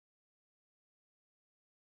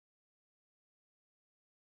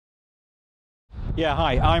Yeah,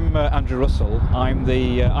 hi, I'm Andrew Russell.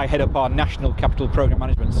 I head up our National Capital Programme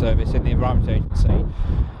Management Service in the Environment Agency.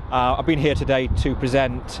 I've been here today to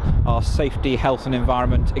present our Safety, Health and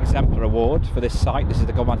Environment Exemplar Award for this site. This is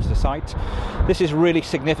the Godmanchester site. This is really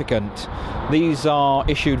significant. These are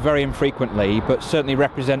issued very infrequently, but certainly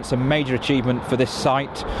represents a major achievement for this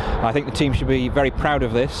site. I think the team should be very proud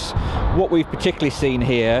of this. What we've particularly seen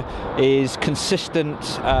here is consistent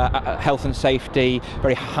health and safety,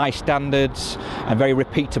 very high standards and very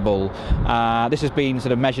repeatable. This has been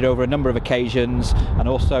sort of measured over a number of occasions and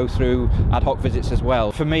also through ad hoc visits as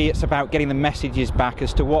well. For me, it's about getting the messages back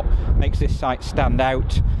as to what makes this site stand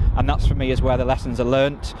out, and that's for me is where the lessons are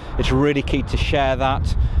learnt. It's really key to share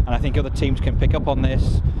that, and I think other teams can pick up on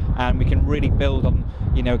this, and we can really build on,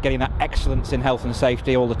 getting that excellence in health and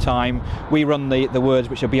safety all the time. We run the words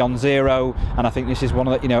which are beyond zero, and I think this is one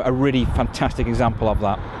of the, a really fantastic example of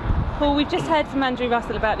that. Well, we've just heard from Andrew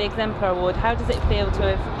Russell about the Exemplar Award. How does it feel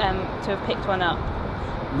to have picked one up?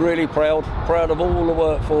 Really proud of all the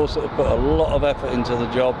workforce that have put a lot of effort into the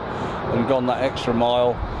job and gone that extra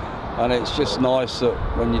mile, and it's just nice that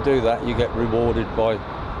when you do that you get rewarded by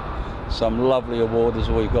some lovely award as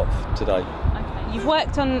we've got today. Okay. You've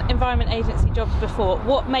worked on Environment Agency jobs before.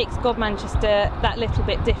 What makes Godmanchester that little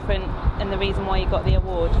bit different and the reason why you got the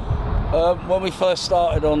award? When we first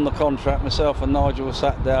started on the contract, myself and Nigel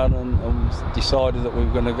sat down and decided that we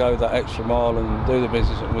were going to go that extra mile and do the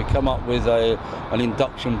business, and we come up with an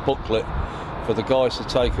induction booklet for the guys to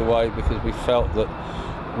take away, because we felt that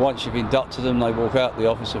once you've inducted them, they walk out the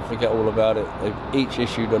office and forget all about it. They've each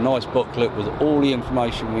issued a nice booklet with all the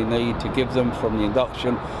information we need to give them from the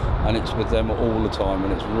induction, and it's with them all the time,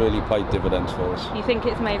 and it's really paid dividends for us. You think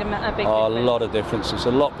it's made a big difference? A lot of difference. It's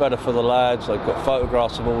a lot better for the lads. They've got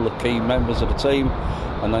photographs of all the key members of the team,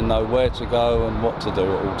 and they know where to go and what to do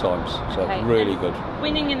at all times. So okay. It's really good.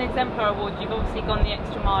 Winning an Exemplar Award, you've obviously gone the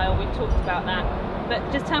extra mile. We've talked about that, but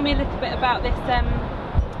just tell me a little bit about this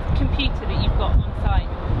computer that you've got on site.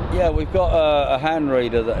 Yeah, we've got a hand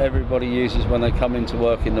reader that everybody uses when they come into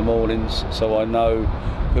work in the mornings, so I know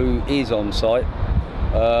who is on site,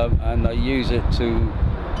 and they use it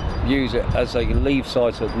as they leave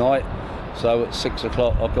site at night. So at 6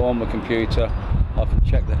 o'clock I'll go on my computer, I can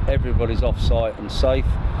check that everybody's off site and safe.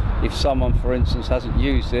 If someone, for instance, hasn't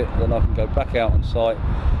used it, then I can go back out on site,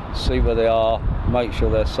 see where they are, make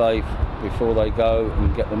sure they're safe before they go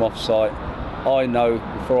and get them off site. I know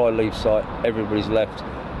before I leave site everybody's left,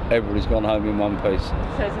 everybody's gone home in one piece. So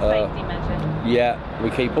it's a safety measure? Yeah,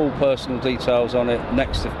 we keep all personal details on it,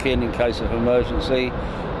 next of kin in case of emergency.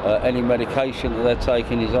 Any medication that they're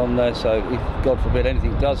taking is on there, so if, God forbid,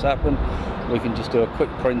 anything does happen, we can just do a quick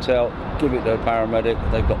printout, give it to a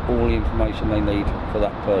paramedic. They've got all the information they need for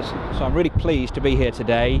that person. So I'm really pleased to be here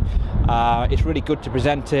today. It's really good to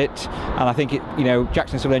present it, and I think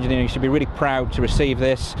Jackson Civil Engineering should be really proud to receive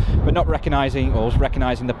this, but not recognising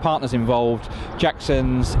the partners involved,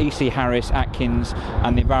 Jackson's, EC Harris, Atkins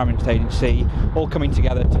and the Environment Agency, all coming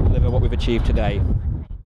together to deliver what we've achieved today.